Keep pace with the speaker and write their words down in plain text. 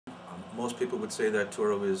Most people would say that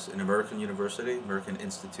Touro is an American university, American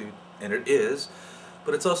institute, and it is,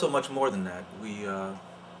 but it's also much more than that.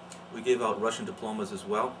 We give out Russian diplomas as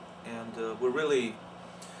well, and we're really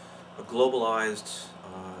a globalized,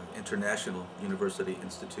 international university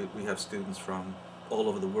institute. We have students from all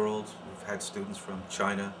over the world. We've had students from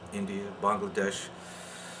China, India, Bangladesh,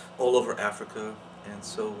 all over Africa. And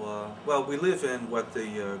so, well, we live in what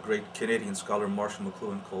the great Canadian scholar Marshall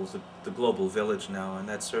McLuhan calls the global village now, and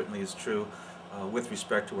that certainly is true with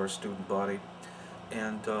respect to our student body.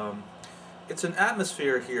 And it's an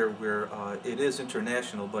atmosphere here where it is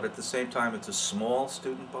international, but at the same time it's a small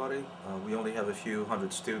student body. We only have a few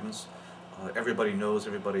hundred students. Everybody knows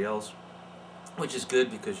everybody else, which is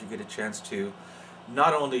good because you get a chance to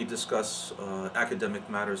not only discuss academic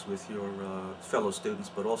matters with your fellow students,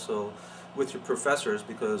 but also with your professors,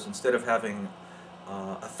 because instead of having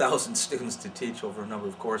 1,000 students to teach over a number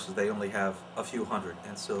of courses, they only have a few hundred.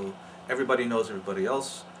 And so everybody knows everybody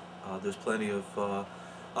else. There's plenty of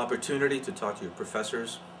opportunity to talk to your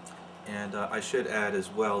professors. And I should add as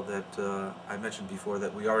well that I mentioned before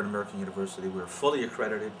that we are an American university. We're fully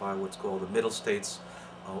accredited by what's called the Middle States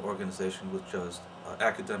organization, which does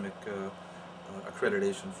academic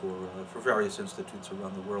accreditation for various institutes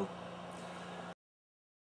around the world.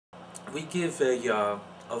 We give a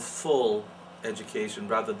full education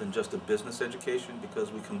rather than just a business education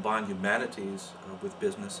because we combine humanities with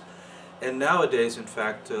business. And nowadays, in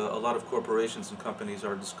fact, a lot of corporations and companies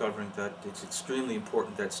are discovering that it's extremely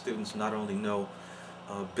important that students not only know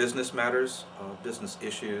business matters, business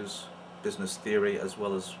issues, business theory, as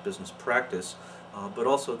well as business practice, but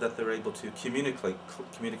also that they're able to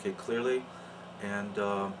communicate clearly, and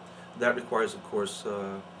that requires, of course,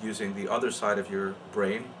 using the other side of your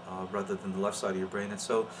brain rather than the left side of your brain. And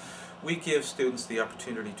so we give students the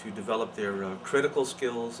opportunity to develop their critical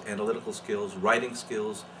skills, analytical skills, writing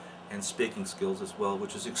skills, and speaking skills as well,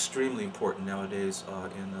 which is extremely important nowadays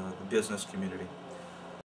in the business community.